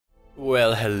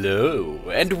Well, hello,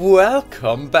 and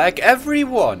welcome back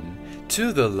everyone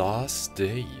to the last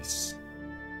days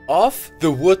of the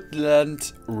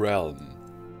Woodland Realm.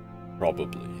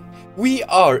 Probably. We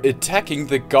are attacking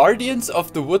the Guardians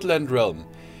of the Woodland Realm,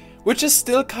 which is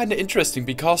still kinda interesting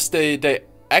because they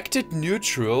acted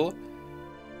neutral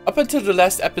up until the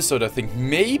last episode, I think.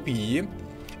 Maybe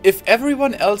if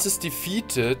everyone else is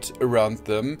defeated around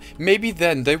them, maybe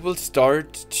then they will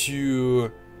start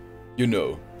to, you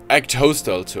know, act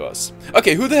hostile to us.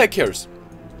 Okay, who the heck cares?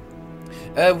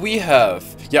 We have...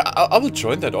 Yeah, I will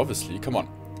join that, obviously. Come on.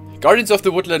 Guardians of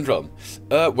the Woodland Realm.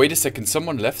 Wait a second.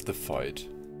 Someone left the fight.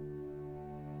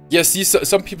 Yeah, see,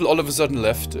 some people all of a sudden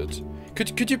left it.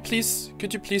 Could you please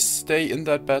stay in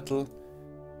that battle?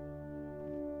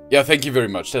 Yeah, thank you very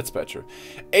much. That's better.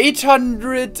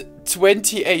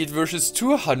 828 versus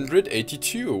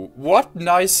 282. What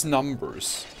nice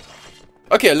numbers.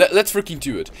 Okay, let's freaking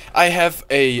do it. I have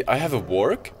a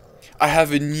warg. I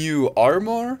have a new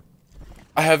armor.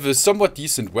 I have a somewhat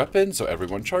decent weapon, so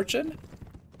everyone charge in.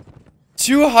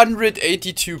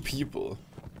 282 people.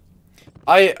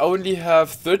 I only have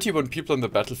 31 people on the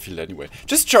battlefield anyway.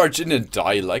 Just charge in and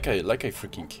die like I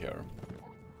freaking care.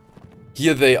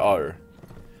 Here they are.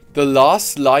 The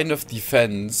last line of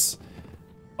defense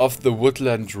of the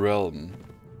Woodland Realm.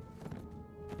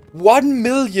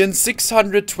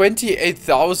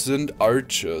 1,628,000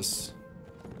 archers.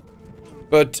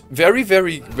 But very,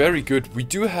 very, very good. We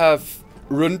do have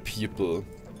run people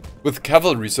with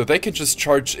cavalry, so they can just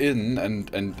charge in and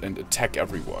attack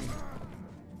everyone.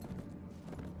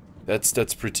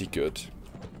 That's pretty good.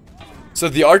 So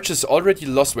the archers already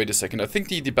lost. Wait a second. I think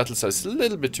the battle size is a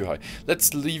little bit too high.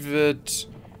 Let's leave it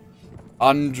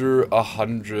under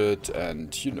 100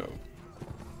 and, you know.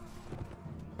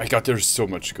 My god, there's so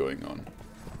much going on.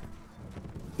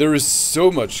 There is so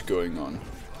much going on.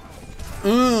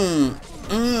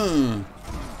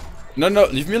 No,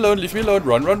 leave me alone, leave me alone.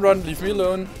 Run, leave me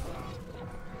alone.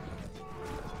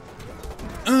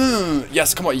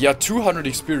 Yes, come on. Yeah, 200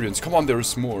 experience. Come on, there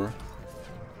is more.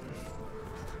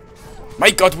 My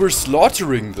god, we're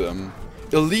slaughtering them.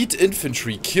 Elite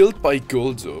infantry killed by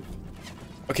Gondor.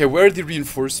 Okay, where are the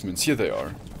reinforcements? Here they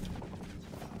are.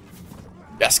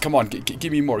 Yes, come on,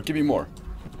 give me more, give me more.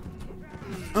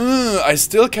 I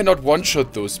still cannot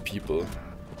one-shot those people.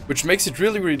 Which makes it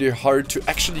really, really hard to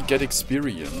actually get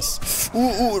experience.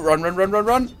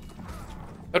 Run.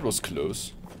 That was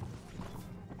close.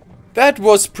 That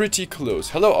was pretty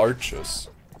close. Hello, archers.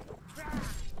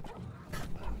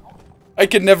 I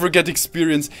can never get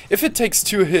experience. If it takes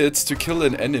 2 hits to kill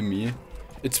an enemy,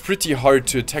 it's pretty hard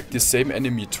to attack the same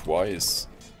enemy twice.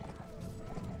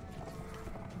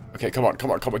 Okay, come on.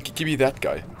 Give me that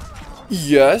guy.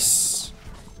 Yes.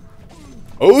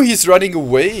 Oh, he's running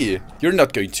away. You're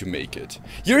not going to make it.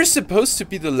 You're supposed to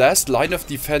be the last line of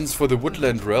defense for the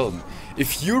Woodland Realm.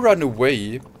 If you run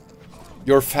away,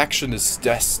 your faction is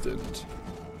destined.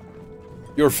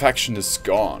 Your faction is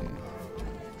gone.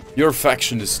 Your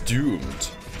faction is doomed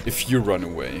if you run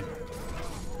away.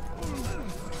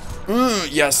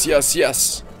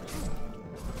 Yes.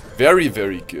 Very,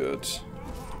 very good.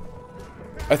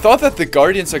 I thought that the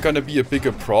Guardians are gonna be a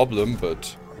bigger problem,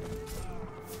 but...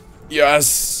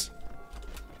 Yes!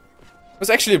 It was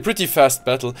actually a pretty fast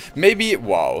battle. Maybe...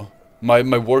 Wow. My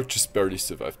warg just barely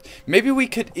survived. Maybe we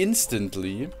could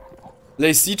instantly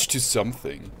lay siege to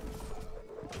something.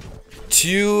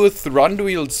 To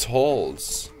Thranduil's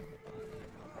halls.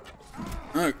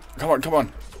 Come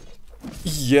on.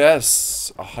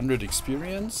 Yes! 100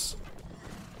 experience.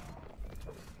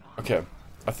 Okay.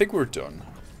 I think we're done.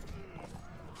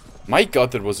 My god,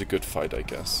 that was a good fight, I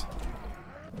guess.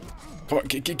 Come on,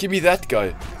 give me that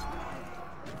guy.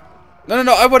 No,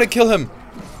 I want to kill him.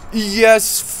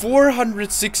 Yes,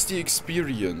 460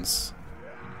 experience.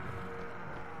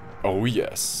 Oh,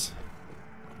 yes.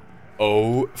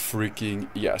 Oh, freaking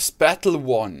yes. Battle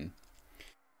 1.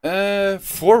 4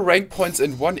 rank points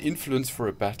and 1 influence for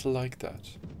a battle like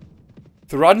that.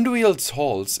 Thranduil's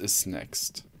halls is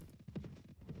next.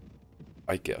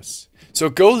 I guess. So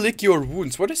go lick your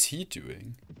wounds. What is he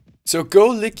doing? So go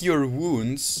lick your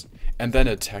wounds and then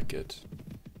attack it.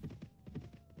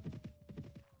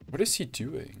 What is he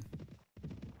doing?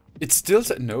 It still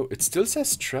says... No, it still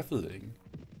says traveling.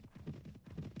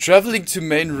 Traveling to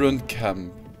main run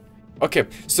camp. Okay,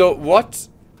 so what?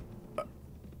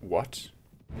 What?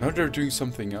 Now they're doing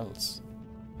something else.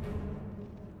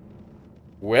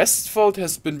 Westfold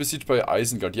has been besieged by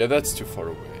Isengard. Yeah, that's too far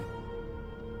away.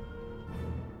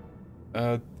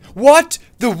 What?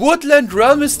 The Woodland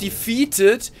Realm is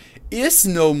defeated? Is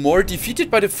no more.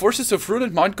 Defeated by the forces of Rune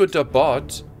and Mount Blade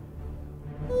Warband.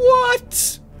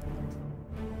 What?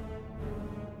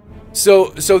 So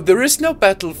there is no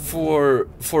battle for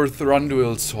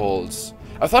Thranduil's halls.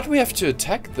 I thought we have to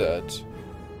attack that.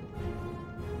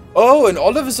 Oh, and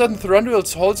all of a sudden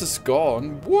Thranduil's halls is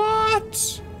gone.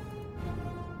 What?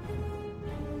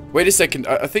 Wait a second,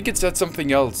 I think it said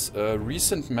something else.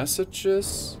 Recent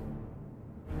messages?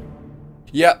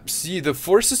 Yeah, see, the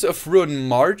forces of Run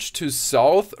march to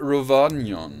South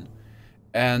Rovanion.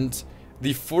 And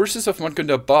the forces of Mount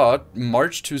Blade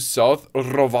march to South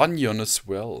Rovanion as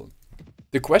well.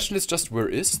 The question is just, where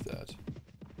is that?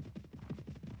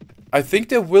 I think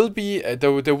there will be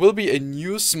a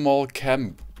new small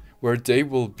camp where they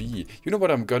will be. You know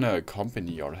what, I'm gonna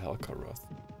accompany our Helkaroth.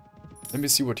 Let me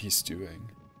see what he's doing.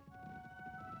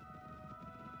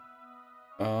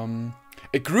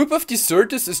 A group of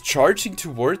deserters is charging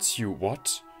towards you.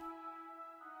 What?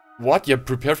 What? Yeah,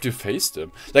 prepare to face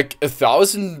them. Like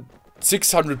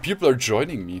 1,600 people are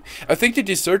joining me. I think the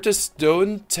deserters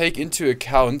don't take into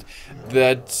account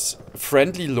that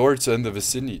friendly lords are in the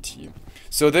vicinity.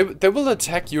 So they will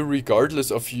attack you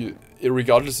regardless if you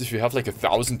have like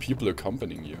 1,000 people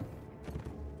accompanying you.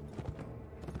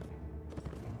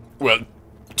 Well,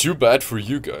 too bad for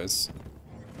you guys.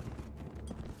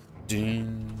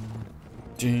 Ding,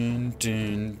 ding,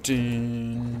 ding,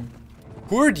 ding.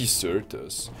 Who are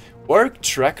deserters? Orc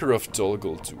tracker of Dol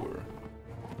Guldur.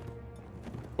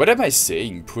 What am I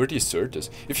saying? Poor deserters.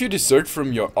 If you desert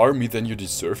from your army, then you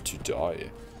deserve to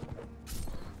die.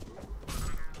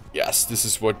 Yes, this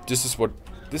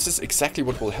is exactly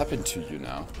what will happen to you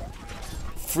now.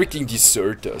 Freaking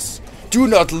deserters. Do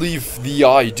not leave the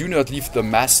eye, do not leave the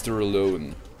master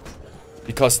alone.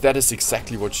 Because that is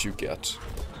exactly what you get.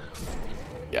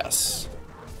 Yes.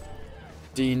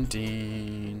 Ding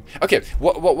ding. Okay,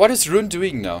 what is Rune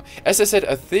doing now? As I said,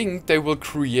 I think they will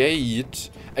create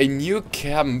a new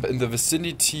camp in the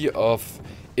vicinity of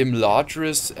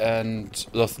Imladris and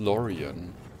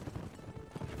Lothlorien.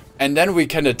 And then we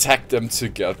can attack them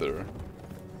together.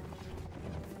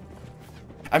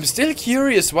 I'm still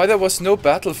curious why there was no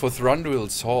battle for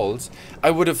Thranduil's halls.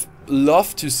 I would have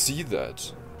loved to see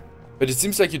that. But it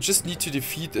seems like you just need to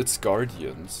defeat its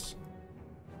guardians.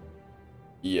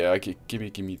 Yeah, okay, give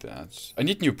me that. I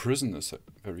need new prisoners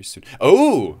very soon.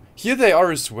 Oh! Here they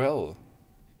are as well.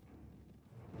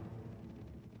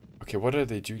 Okay, what are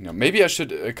they doing now? Maybe I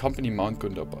should accompany Mount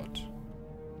Blade.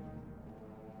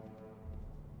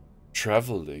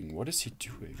 Traveling. What is he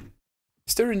doing?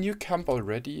 Is there a new camp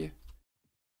already?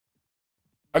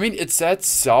 I mean, it said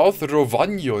South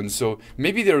Rovanion, so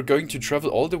maybe they're going to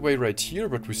travel all the way right here,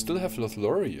 but we still have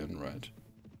Lothlorien, right?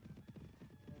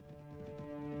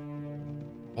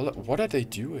 What are they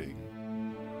doing?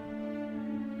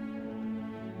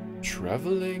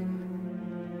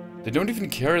 Traveling? They don't even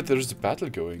care that there's a battle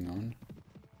going on.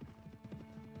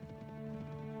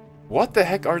 What the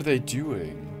heck are they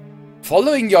doing?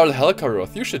 Following Jarl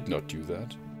Helkaroth, you should not do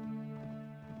that.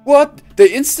 What?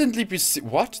 They instantly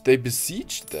what? They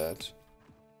besieged that?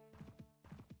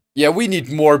 Yeah, we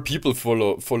need more people for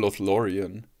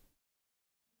Lothlorien.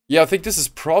 Yeah, I think this is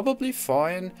probably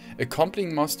fine.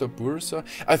 Accompanying Master Bursa.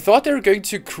 I thought they were going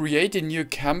to create a new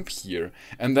camp here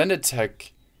and then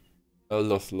attack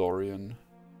Lothlorien.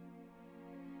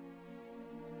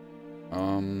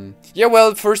 Yeah,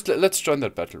 well, first let's join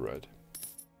that battle, right?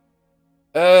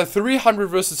 300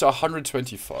 versus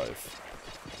 125.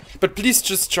 But please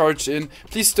just charge in.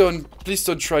 Please don't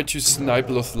try to snipe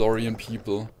Lothlorien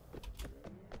people.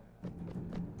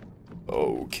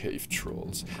 Oh, cave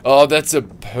trolls. Oh, that's a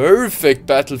perfect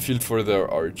battlefield for their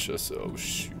archers. Oh,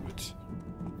 shoot.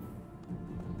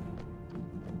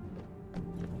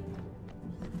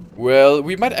 Well,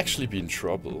 we might actually be in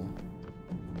trouble.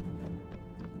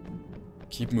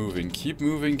 Keep moving, keep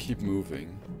moving, keep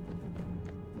moving.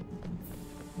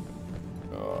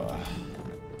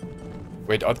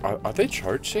 Wait, are they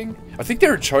charging? I think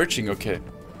they're charging, okay.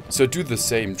 So do the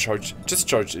same, just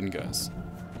charge in, guys.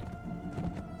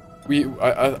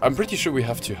 I'm pretty sure we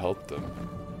have to help them.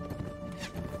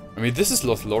 I mean, this is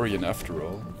Lothlorien after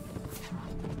all.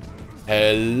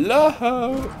 Hello!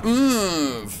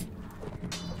 Oh,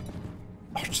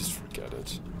 just forget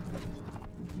it.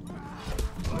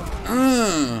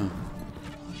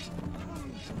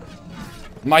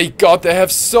 My god, they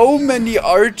have so many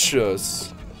archers!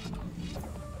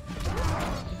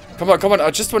 Come on, come on, I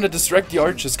just want to distract the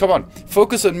archers. Come on,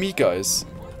 focus on me, guys.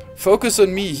 Focus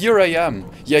on me, here I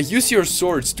am. Yeah, use your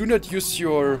swords, do not use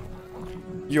your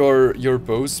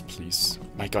bows, please.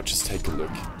 My god, just take a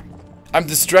look. I'm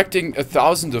distracting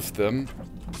 1,000 of them.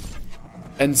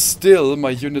 And still, my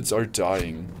units are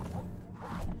dying.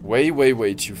 Way, way,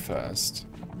 way too fast.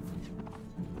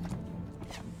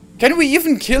 Can we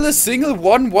even kill a single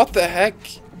one? What the heck?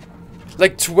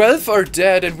 Like 12 are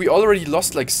dead and we already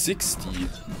lost like 60.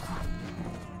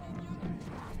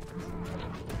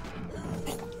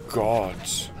 Oh God.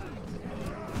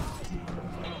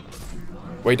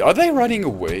 Wait, are they running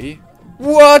away?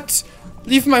 What?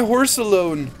 Leave my horse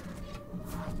alone.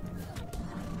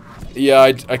 Yeah,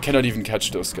 I cannot even catch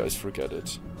those guys. Forget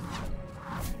it.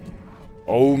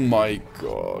 Oh my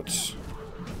God.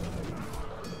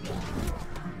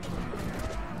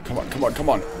 Come on, come on, come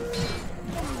on.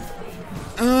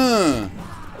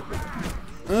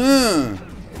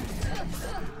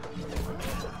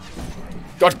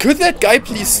 God, could that guy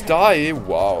please die?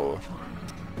 Wow.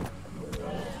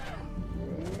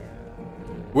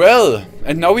 Well,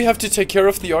 and now we have to take care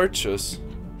of the archers.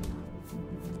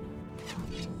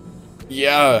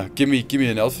 Yeah, give me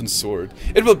an elfin sword.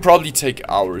 It will probably take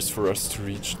hours for us to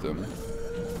reach them.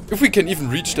 If we can even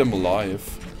reach them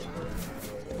alive.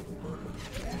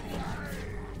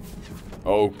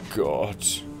 Oh God.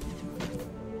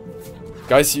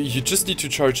 Guys, you just need to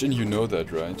charge in, you know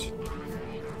that, right?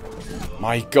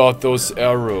 My God, those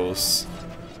arrows.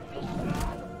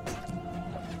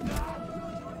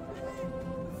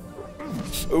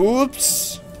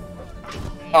 Oops.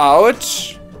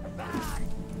 Ouch.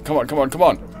 Come on, come on, come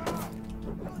on.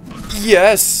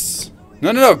 Yes.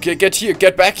 No, no, no. Get here.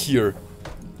 Get back here.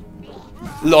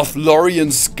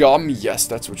 Lothlorien scum. Yes,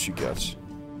 that's what you get.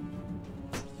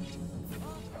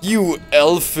 You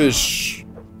elfish.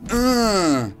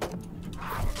 Oh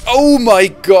my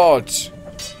God.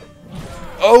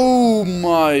 Oh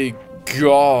my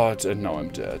God. And now I'm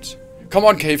dead. Come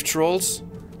on, cave trolls.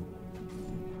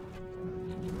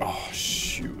 Oh,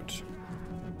 shoot.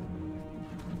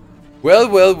 Well,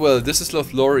 well, well. This is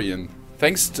Lothlorien.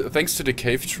 Thanks to the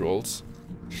cave trolls.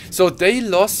 So they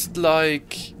lost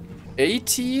like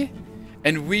 80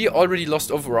 and we already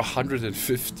lost over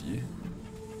 150.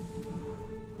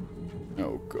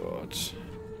 Oh God.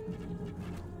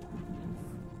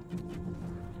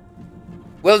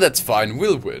 Well, that's fine.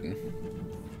 We'll win.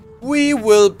 We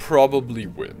will probably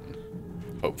win.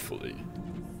 Hopefully.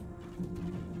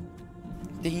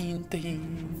 Ding,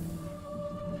 ding.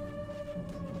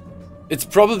 It's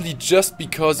probably just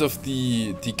because of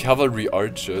the cavalry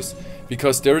archers.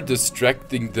 Because they're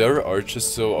distracting their archers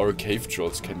so our cave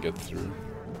trolls can get through.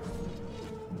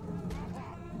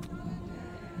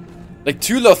 Like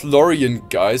 2 Lothlorien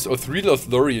guys or 3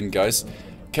 Lothlorien guys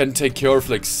can take care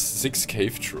of like 6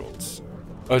 cave trolls.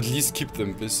 Or at least keep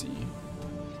them busy.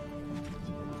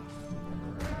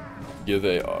 Here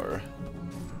they are.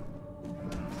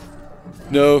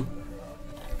 No.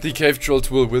 The cave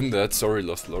trolls will win that. Sorry,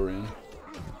 Lothlorien.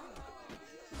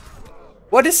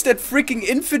 What is that freaking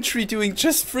infantry doing?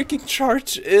 Just freaking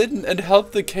charge in and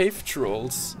help the cave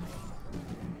trolls.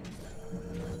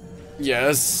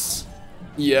 Yes.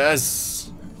 Yes.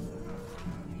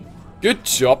 Good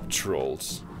job,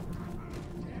 trolls.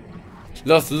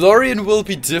 Lothlorien will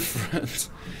be different.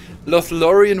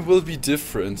 Lothlorien will be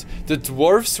different. The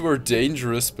dwarves were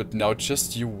dangerous, but now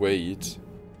just you wait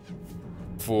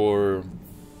for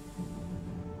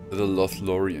the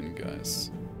Lothlorien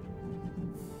guys.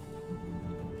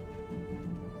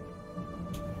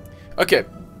 Okay.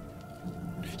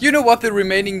 You know what? The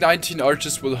remaining 19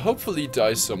 archers will hopefully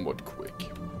die somewhat quick.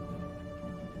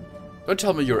 Don't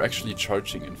tell me you're actually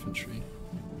charging infantry.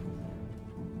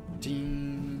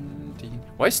 Ding, ding.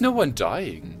 Why is no one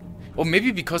dying? Or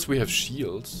maybe because we have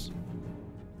shields.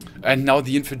 And now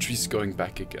the infantry is going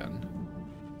back again.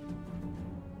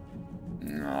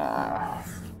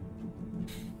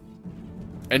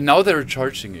 And now they're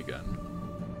charging again.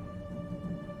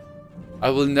 I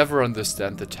will never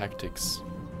understand the tactics,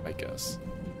 I guess.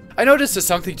 I know this has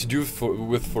something to do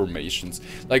with formations.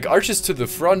 Like archers to the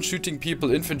front, shooting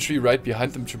people, infantry right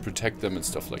behind them to protect them and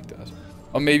stuff like that.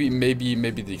 Or maybe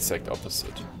the exact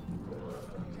opposite.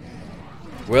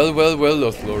 Well, well, well,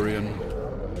 Lothlorien.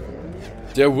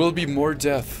 There will be more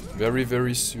death very,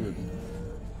 very soon.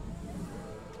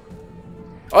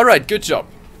 Alright, good job.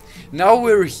 Now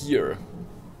we're here.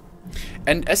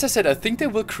 And as I said, I think they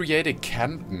will create a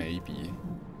camp maybe.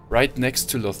 Right next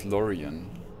to Lothlorien.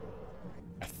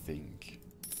 I think.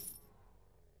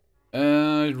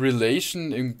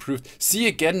 Relation improved. See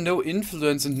again, no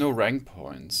influence and no rank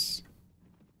points.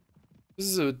 This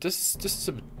is a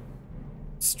bit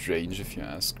strange if you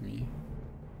ask me.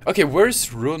 Okay,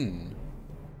 where's Run?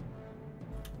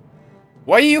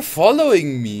 Why are you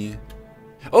following me?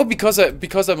 Oh, because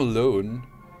I'm alone.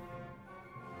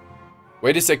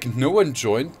 Wait a second, no one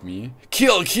joined me.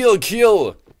 Kill, kill,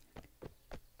 kill!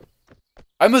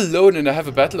 I'm alone and I have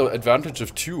a battle advantage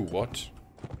of 2, what?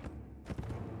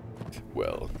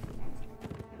 Well.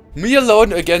 Me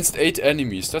alone against 8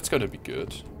 enemies. That's gonna be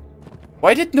good.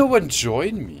 Why did no one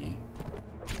join me?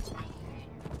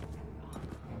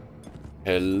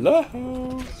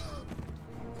 Hello?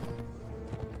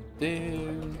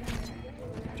 Ding.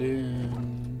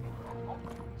 Ding.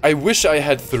 I wish I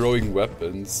had throwing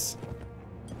weapons.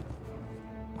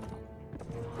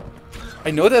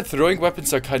 I know that throwing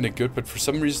weapons are kind of good, but for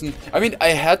some reason... I mean, I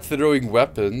had throwing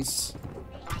weapons.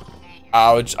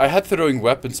 Ouch. I had throwing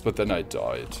weapons, but then I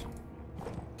died.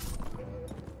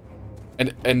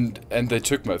 And they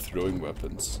took my throwing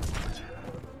weapons.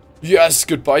 Yes,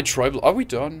 goodbye tribal. Are we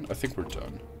done? I think we're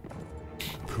done.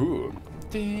 Cool.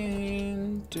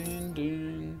 Ding, ding,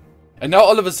 ding. And now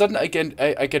all of a sudden I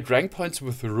get rank points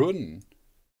with Run.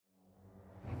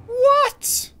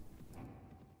 What?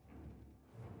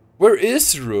 Where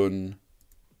is Run?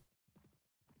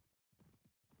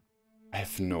 I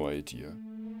have no idea.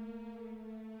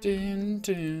 Din,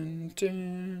 din,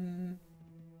 din.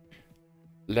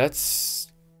 Let's...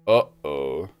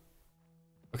 Uh-oh.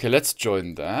 Okay, let's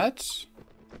join that.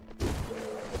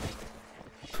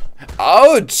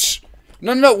 Ouch!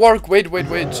 No, no, Warg, wait.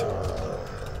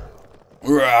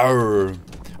 Rawr.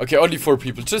 Okay, only 4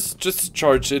 people. Just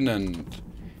charge in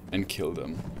and kill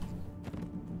them.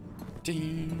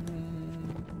 Ding.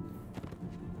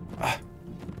 Ah.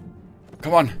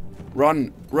 Come on.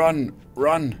 Run.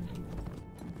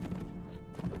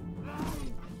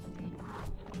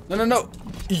 No.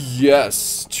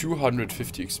 Yes,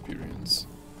 250 experience.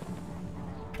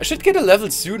 I should get a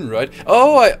level soon, right?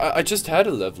 Oh, I just had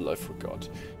a level, I forgot.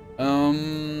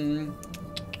 I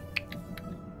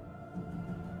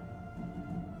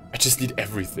just need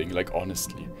everything, like,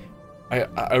 honestly.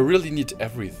 I really need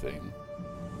everything.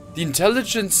 The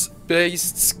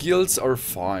intelligence-based skills are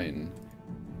fine.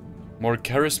 More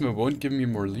charisma won't give me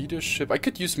more leadership. I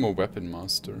could use more weapon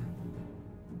master.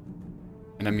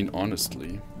 And I mean,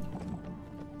 honestly.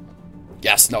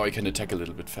 Yes, now I can attack a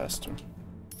little bit faster.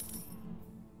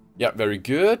 Yeah, very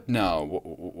good. Now,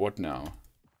 what now?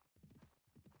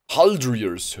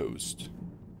 Haldrier's host.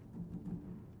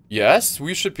 Yes,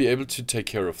 we should be able to take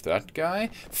care of that guy.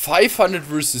 500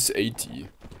 versus 80.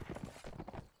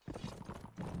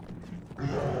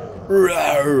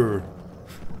 Rawr.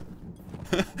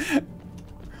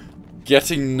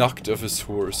 Getting knocked off his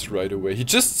horse right away. He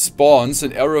just spawns,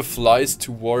 an arrow flies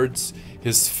towards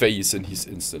his face and he's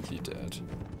instantly dead.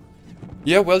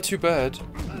 Yeah, well, too bad.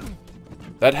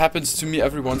 That happens to me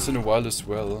every once in a while as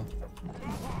well.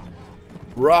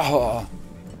 Raha.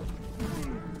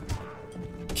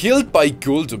 Killed by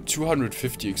Goldum,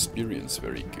 250 experience,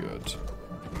 very good.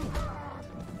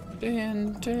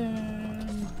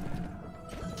 Dun.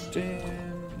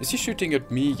 Is he shooting at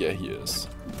me? Yeah, he is.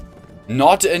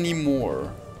 Not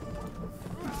anymore.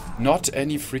 Not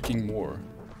any freaking more.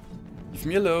 Leave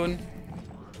me alone.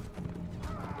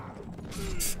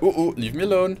 Ooh, leave me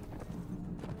alone.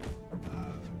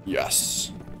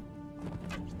 Yes.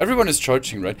 Everyone is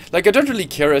charging, right? Like, I don't really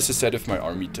care, as I said, if my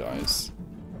army dies.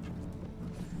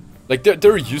 Like,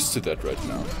 they're used to that right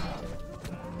now.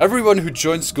 Everyone who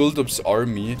joins Goldum's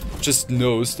army just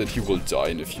knows that he will die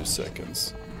in a few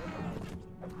seconds.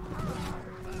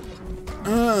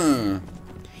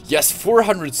 Yes,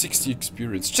 460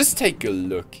 experience. Just take a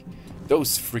look.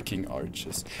 Those freaking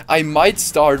archers. I might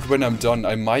start, when I'm done,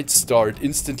 I might start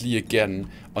instantly again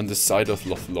on the side of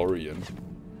Lothlorien.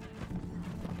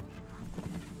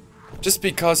 Just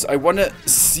because I want to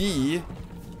see...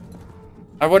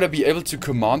 I want to be able to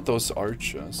command those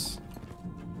archers.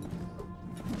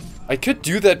 I could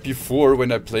do that before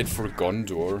when I played for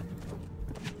Gondor.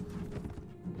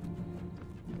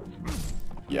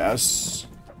 Yes.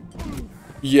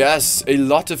 Yes, a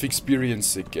lot of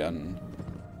experience again.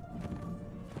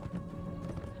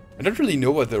 I don't really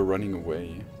know why they're running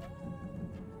away.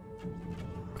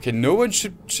 Okay, no one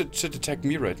should attack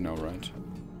me right now, right?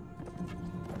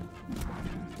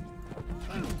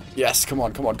 Yes, come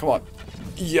on.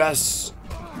 Yes.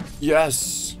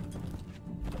 Yes.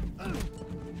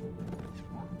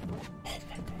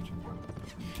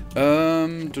 Oh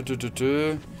my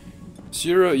god.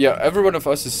 0. Yeah, every one of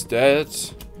us is dead.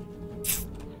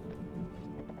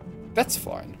 That's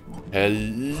fine.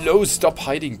 Hello, stop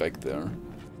hiding back there.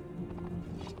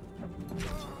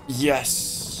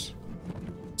 Yes.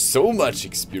 So much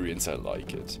experience, I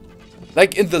like it.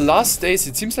 Like, in the last days,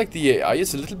 it seems like the AI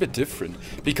is a little bit different.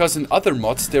 Because in other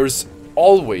mods, there's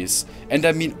always, and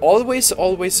I mean always,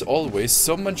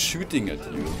 someone shooting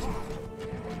at you.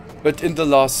 But in the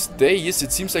last days,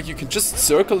 it seems like you can just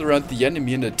circle around the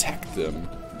enemy and attack them.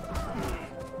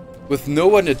 With no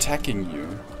one attacking you.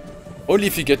 Only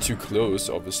if you get too close,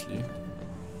 obviously.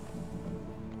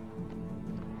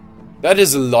 That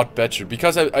is a lot better,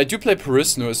 because I do play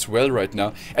Perisno as well right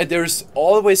now, and there's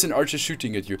always an archer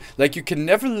shooting at you. Like, you can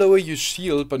never lower your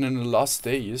shield, but in the last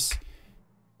days,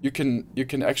 you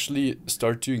can actually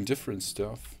start doing different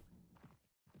stuff.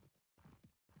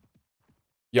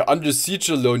 Yeah, under siege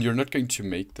alone, you're not going to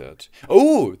make that.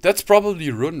 Oh, that's probably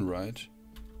run, right?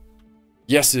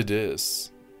 Yes, it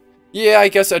is. Yeah, I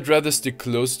guess I'd rather stick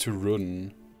close to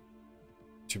run,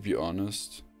 to be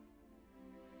honest.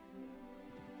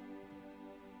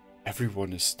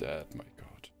 Everyone is dead, my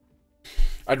god.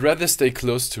 I'd rather stay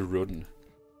close to run.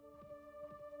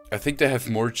 I think they have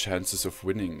more chances of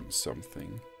winning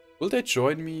something. Will they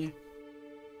join me?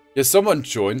 Yeah, someone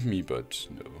joined me, but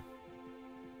no.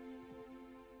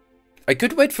 I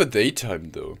could wait for daytime,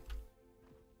 though.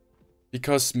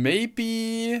 Because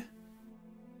maybe...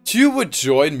 2 would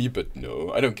join me, but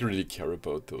no. I don't really care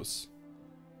about those.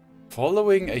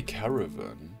 Following a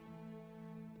caravan.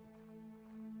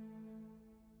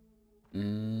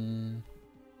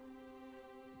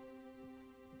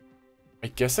 I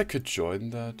guess I could join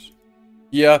that.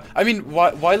 Yeah, I mean,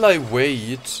 while I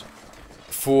wait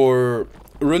for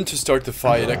Run to start the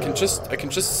fight, I can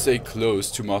just stay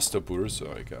close to Master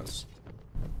Burza, I guess.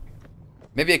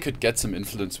 Maybe I could get some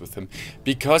influence with him,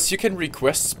 because you can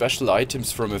request special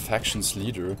items from a faction's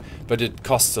leader, but it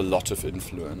costs a lot of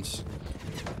influence.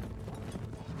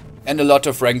 And a lot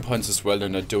of rank points as well,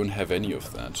 and I don't have any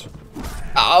of that.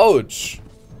 Ouch!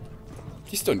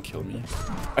 Please don't kill me.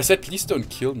 I said please don't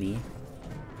kill me.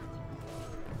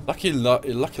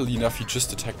 Luckily enough, he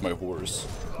just attacked my horse.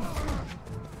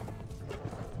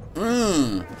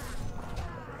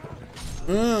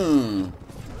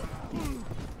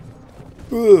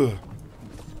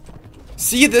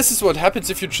 See, this is what happens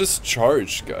if you just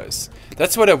charge, guys.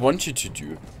 That's what I want you to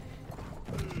do.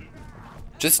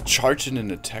 Just charge in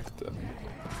and attack them.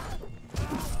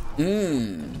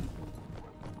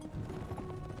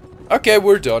 Okay,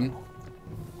 we're done.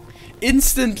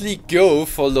 Instantly go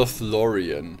for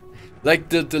Lothlorien. Like,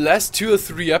 the last 2 or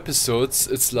 3 episodes,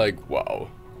 it's like, wow.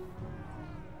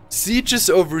 Sieges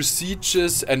over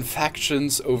sieges and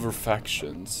factions over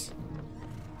factions.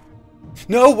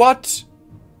 No, what?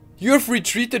 You have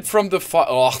retreated from the fight.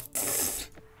 Oh,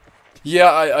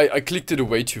 yeah, I clicked it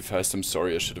away too fast. I'm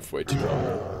sorry, I should have waited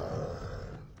longer.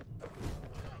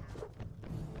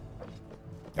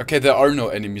 Okay, there are no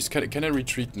enemies. Can I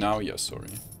retreat now? Yeah,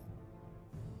 sorry.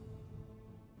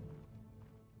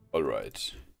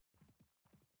 Alright.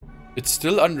 It's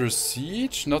still under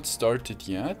siege, not started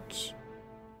yet.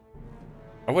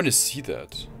 I want to see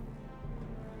that.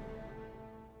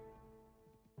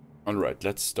 Alright,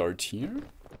 let's start here.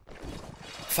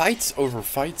 Fights over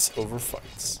fights over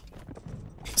fights.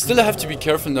 Still, I have to be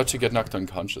careful not to get knocked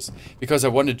unconscious, because I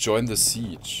want to join the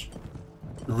siege.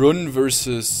 Run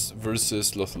versus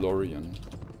Lothlorien.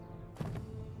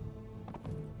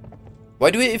 Why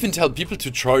do I even tell people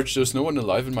to charge? There's no one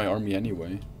alive in my army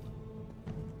anyway.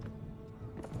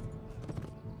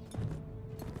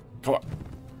 Come on.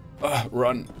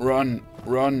 Run, run,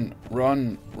 run,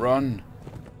 run, run.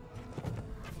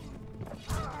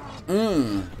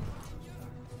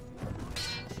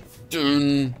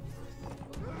 Dun.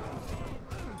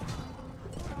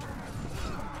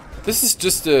 This is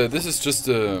just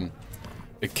a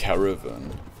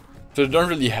caravan. So they don't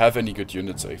really have any good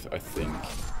units, I think.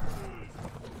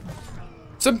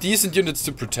 Some decent units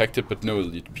to protect it, but no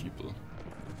elite people.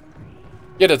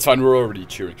 Yeah, that's fine, we're already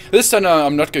cheering. This time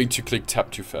I'm not going to click tab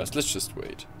too fast, let's just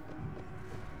wait.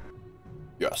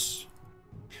 Yes.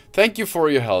 Thank you for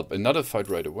your help. Another fight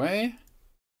right away.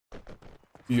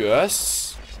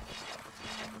 Yes.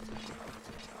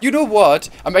 You know what?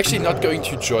 I'm actually not going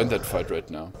to join that fight right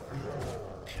now.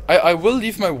 I will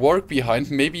leave my warg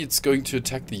behind. Maybe it's going to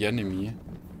attack the enemy.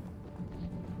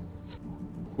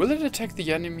 Will it attack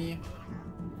the enemy?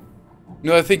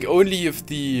 No, I think only if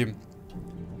the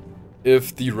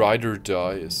rider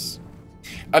dies.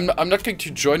 I'm not going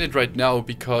to join it right now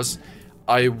because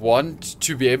I want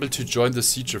to be able to join the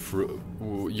siege of,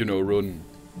 you know, Run.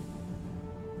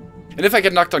 And if I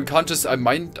get knocked unconscious, I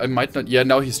might not. Yeah,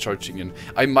 now he's charging in.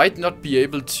 I might not be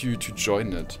able to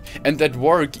join it. And that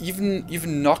warg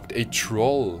even knocked a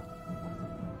troll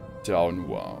down.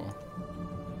 Wow.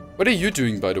 What are you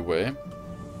doing, by the way?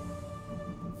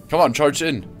 Come on, charge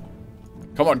in.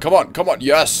 Come on, come on, come on.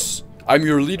 Yes, I'm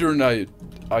your leader, and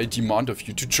I demand of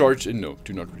you to charge in. No,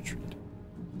 do not retreat.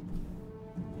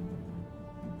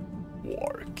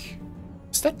 Warg.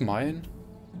 Is that mine?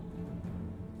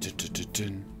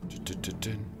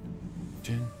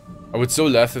 I would so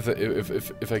laugh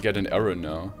if I get an error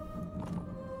now.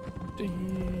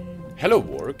 Hello,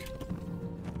 Warg.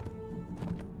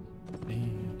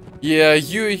 Yeah,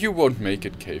 you won't make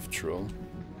it, Cave Troll.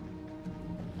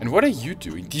 And what are you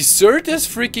doing? Dessert is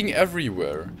freaking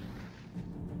everywhere.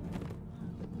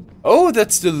 Oh,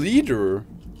 that's the leader.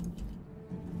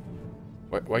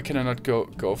 Why can I not go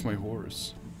off my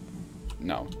horse?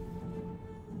 Now.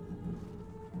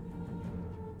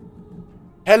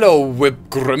 Hello, Whip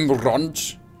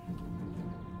Grimrond.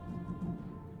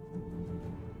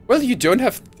 Well, you don't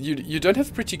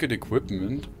have pretty good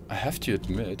equipment, I have to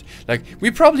admit. Like, we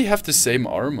probably have the same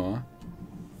armor.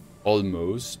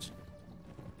 Almost.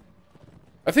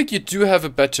 I think you do have a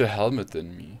better helmet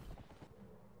than me.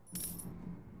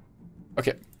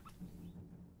 Okay.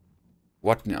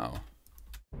 What now?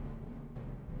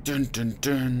 Dun dun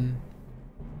dun.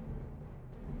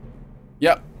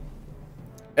 Yeah.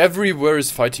 Everywhere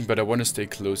is fighting, but I want to stay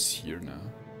close here now.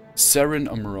 Saren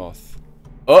Amroth.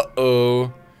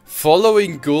 Uh-oh.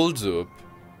 Following Guldup.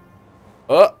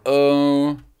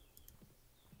 Uh-oh.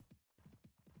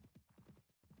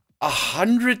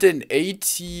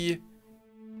 180.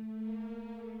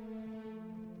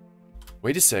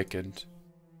 Wait a second.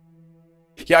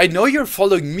 Yeah, I know you're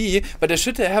following me, but I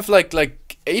should have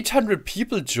like 800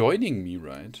 people joining me,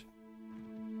 right?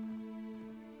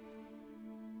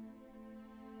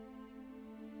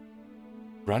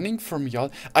 Running from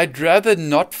y'all? I'd rather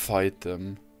not fight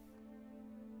them.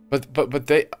 But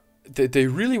they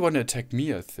really want to attack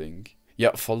me, I think.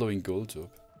 Yeah, following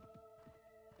Guldup.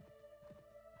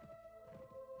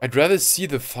 I'd rather see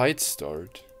the fight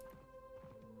start.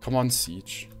 Come on,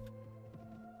 Siege.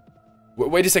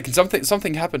 Wait a second,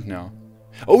 something happened now.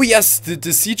 Oh yes,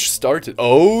 the siege started.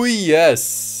 Oh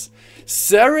yes.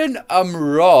 Saren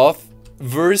Amroth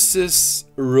versus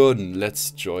Run.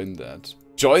 Let's join that.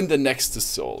 Join the next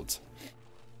assault.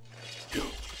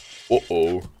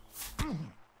 Uh-oh.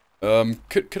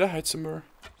 Could I hide somewhere?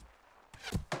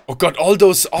 Oh god, all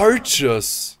those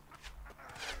archers!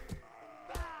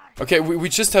 Okay, we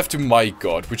just have to, my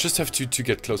god, we just have to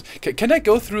get close. Can I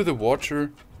go through the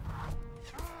water?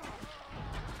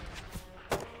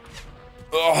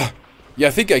 Ugh. Yeah,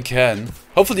 I think I can.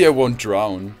 Hopefully I won't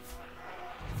drown.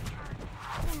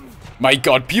 My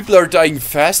god, people are dying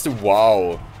fast.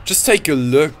 Wow. Just take a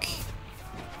look.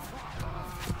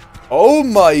 Oh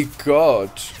my god.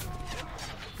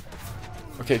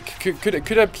 Okay,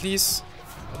 could I please?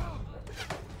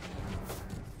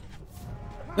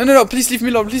 No, please leave me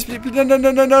alone. Please, no.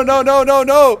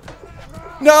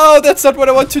 No, that's not what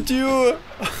I want to do.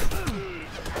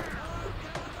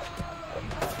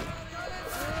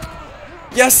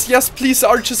 Yes, please,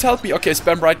 archers, help me. Okay,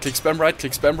 spam right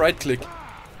click.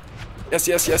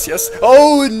 Yes.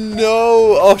 Oh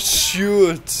no! Oh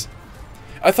shoot!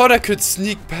 I thought I could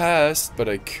sneak past, but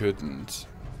I couldn't.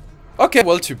 Okay,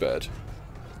 well, too bad.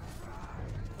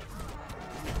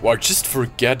 Wow, just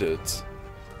forget it.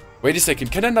 Wait a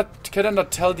second, can I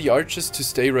not tell the archers to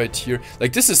stay right here?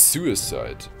 Like, this is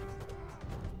suicide.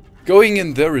 Going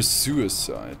in there is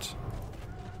suicide.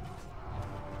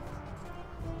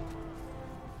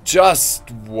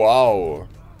 Just wow.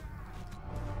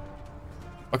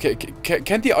 Okay,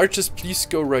 can the archers please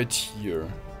go right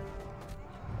here?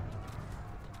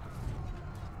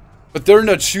 But they're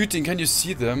not shooting. Can you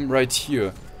see them right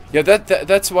here? Yeah,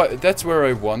 that's where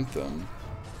I want them.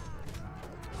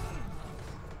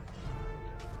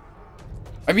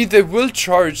 I mean, they will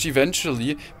charge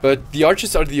eventually, but the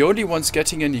archers are the only ones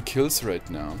getting any kills right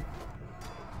now.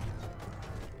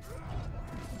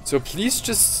 So please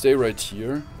just stay right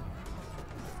here.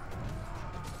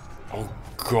 Oh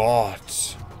god.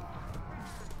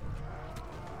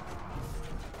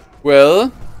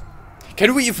 Well,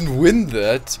 can we even win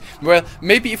that? Well,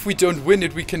 maybe if we don't win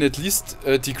it, we can at least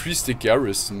decrease the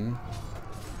garrison.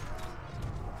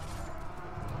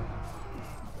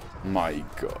 My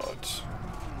god.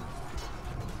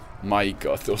 My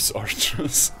god, those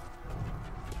archers.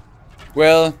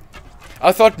 Well,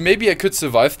 I thought maybe I could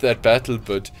survive that battle,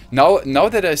 but now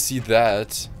that I see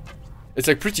that, it's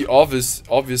like pretty obvious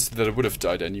that I would have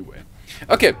died anyway.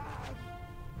 Okay.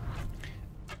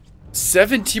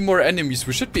 70 more enemies,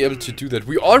 we should be able to do that.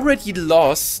 We already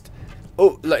lost,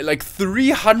 oh, like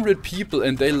 300 people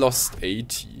and they lost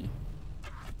 80.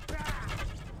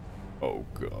 Oh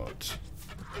god.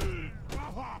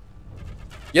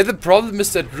 Yeah, the problem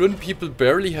is that Run people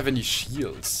barely have any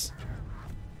shields.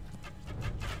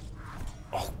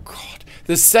 Oh god.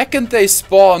 The second they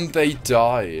spawn, they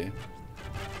die.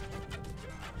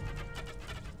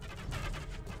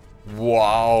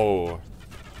 Wow.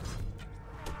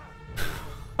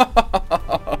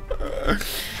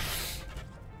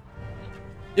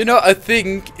 You know, I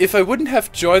think if I wouldn't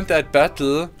have joined that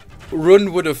battle,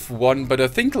 Run would have won, but I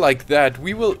think like that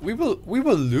we will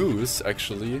lose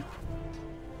actually.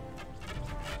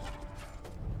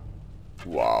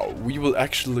 Wow, we will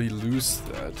actually lose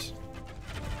that.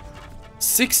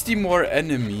 60 more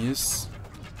enemies.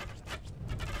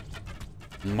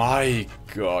 My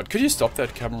god. Could you stop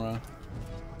that camera?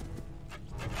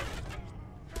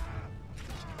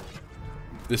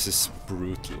 This is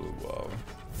brutal, wow.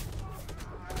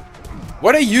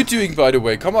 What are you doing, by the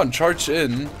way? Come on, charge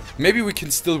in. Maybe we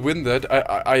can still win that.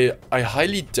 I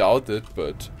highly doubt it,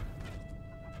 but...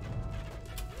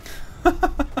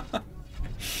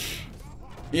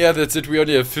 Yeah, that's it. We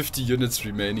only have 50 units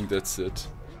remaining, that's it.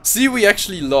 See, we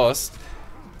actually lost.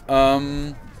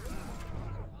 You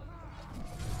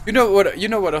know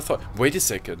what I thought? Wait a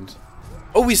second.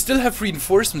 Oh, we still have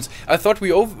reinforcements. I thought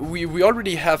we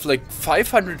already have like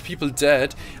 500 people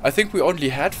dead. I think we only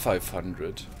had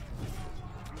 500.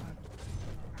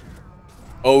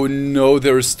 Oh no,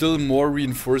 there are still more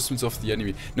reinforcements of the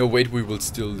enemy. No, wait, we will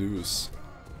still lose.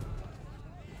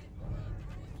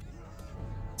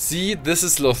 See, this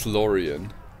is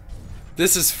Lothlorien.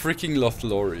 This is freaking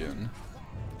Lothlorien.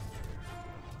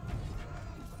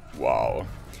 Wow.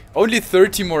 Only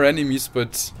 30 more enemies,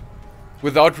 but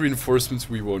without reinforcements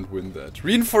we won't win that.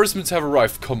 Reinforcements have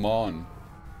arrived, come on.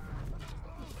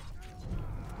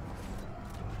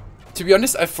 To be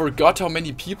honest, I forgot how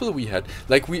many people we had.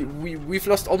 Like, we've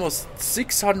lost almost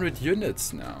 600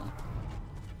 units now.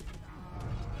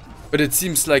 But it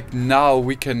seems like now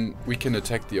we can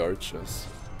attack the archers.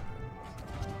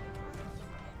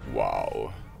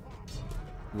 Wow.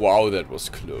 Wow, that was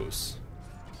close.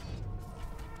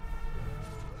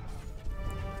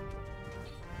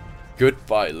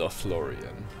 Goodbye,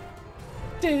 Lothlorien.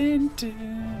 Dun,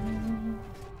 dun,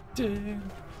 dun.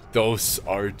 Those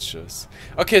archers.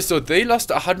 Okay, so they lost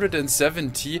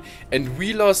 170 and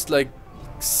we lost like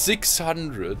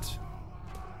 600.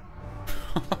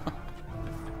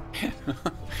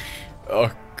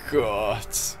 Oh god.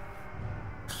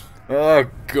 Oh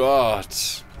god.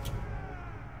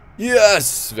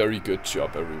 Yes! Very good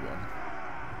job, everyone.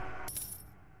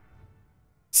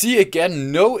 See,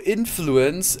 again, no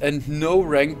influence and no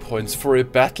rank points for a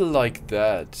battle like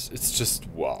that. It's just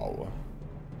wow.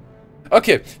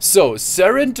 Okay, so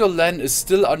Sarendolen is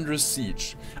still under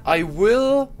siege. I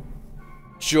will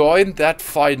join that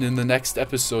fight in the next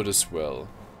episode as well.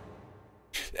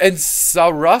 And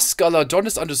Saras Galadon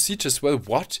is under siege as well.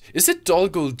 What? Is it Dol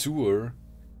Guldur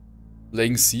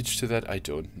laying siege to that? I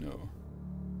don't know.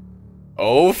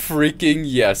 Oh, freaking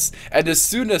yes. And as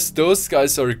soon as those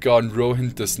guys are gone,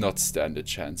 Rohan does not stand a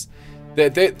chance.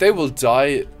 They will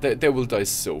die. They will die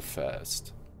so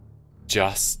fast.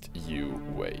 Just you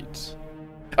wait.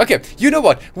 Okay, you know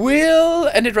what? We'll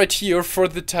end it right here for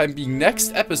the time being.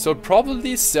 Next episode,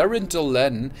 probably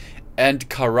Sarendolen and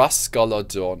Caras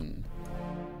Galadon.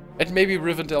 And maybe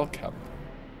Rivendell Camp.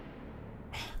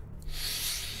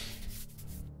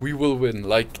 We will win.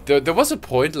 Like, there was a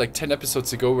point like 10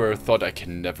 episodes ago where I thought I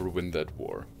can never win that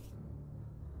war.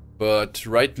 But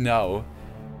right now,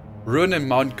 Rune and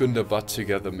Mount Gundabad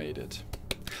together made it.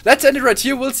 Let's end it right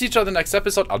here. We'll see each other next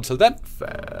episode. Until then,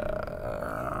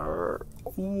 farewell.